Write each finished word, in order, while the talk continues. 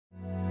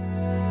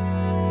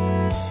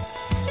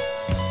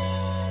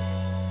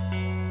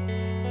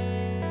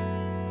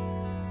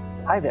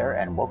Hi there,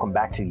 and welcome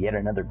back to yet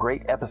another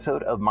great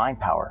episode of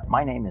Mindpower.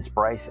 My name is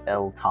Bryce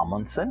L.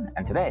 Tomlinson,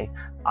 and today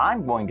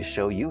I'm going to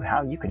show you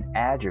how you can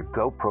add your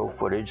GoPro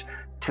footage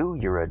to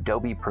your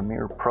Adobe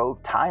Premiere Pro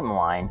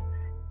timeline,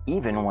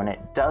 even when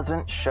it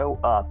doesn't show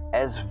up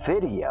as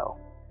video.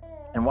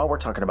 And while we're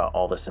talking about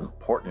all this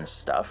important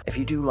stuff, if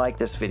you do like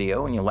this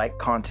video and you like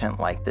content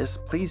like this,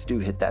 please do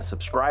hit that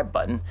subscribe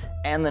button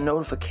and the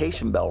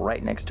notification bell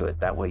right next to it.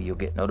 That way you'll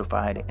get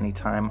notified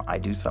anytime I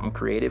do something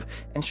creative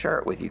and share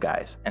it with you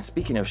guys. And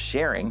speaking of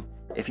sharing,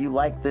 if you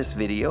like this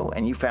video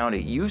and you found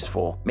it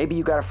useful, maybe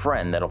you got a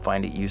friend that'll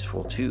find it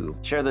useful too.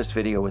 Share this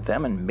video with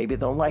them and maybe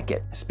they'll like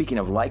it. Speaking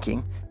of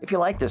liking, if you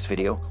like this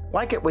video,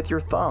 like it with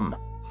your thumb.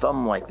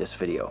 Thumb like this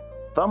video.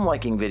 Thumb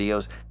liking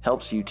videos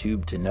helps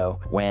YouTube to know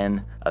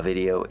when a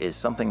video is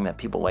something that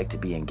people like to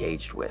be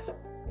engaged with.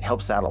 It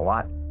helps out a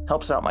lot,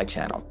 helps out my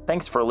channel.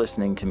 Thanks for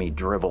listening to me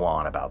drivel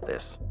on about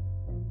this.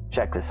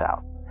 Check this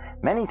out.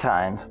 Many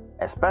times,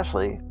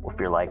 especially if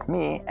you're like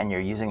me and you're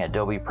using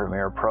Adobe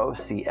Premiere Pro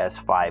CS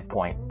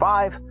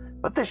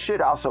 5.5, but this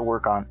should also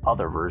work on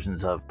other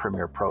versions of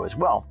Premiere Pro as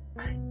well.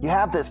 You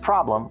have this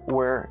problem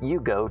where you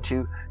go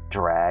to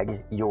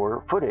drag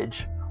your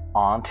footage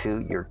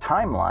onto your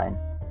timeline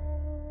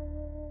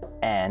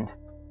and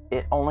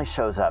it only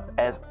shows up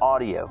as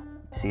audio.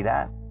 See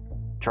that?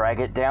 Drag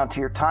it down to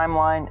your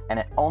timeline and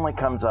it only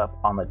comes up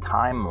on the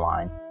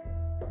timeline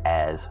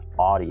as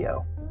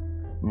audio.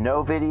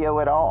 No video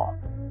at all.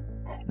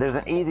 There's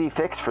an easy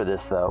fix for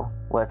this though.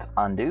 Let's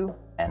undo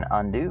and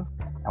undo,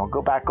 and we'll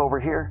go back over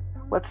here.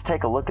 Let's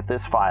take a look at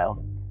this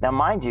file. Now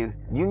mind you,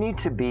 you need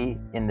to be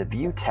in the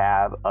View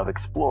tab of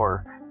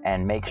Explorer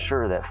and make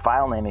sure that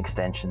file name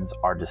extensions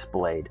are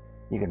displayed.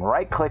 You can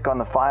right click on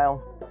the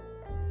file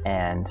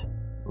and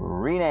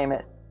rename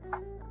it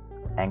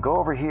and go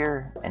over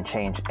here and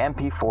change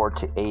MP4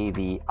 to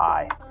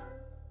AVI.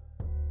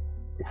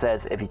 It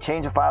says if you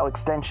change a file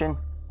extension,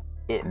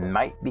 it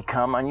might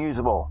become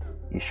unusable.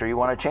 You sure you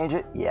want to change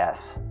it?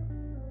 Yes.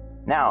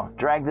 Now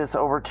drag this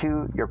over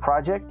to your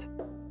project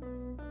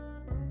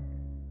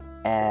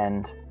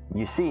and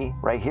you see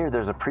right here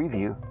there's a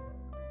preview.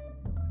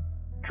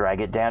 Drag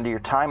it down to your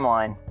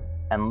timeline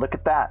and look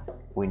at that.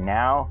 We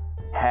now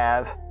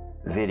have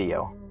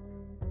video.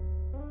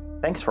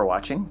 Thanks for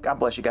watching. God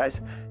bless you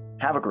guys.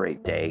 Have a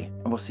great day,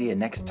 and we'll see you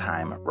next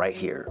time right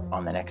here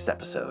on the next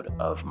episode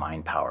of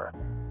Mindpower.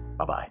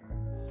 Bye-bye.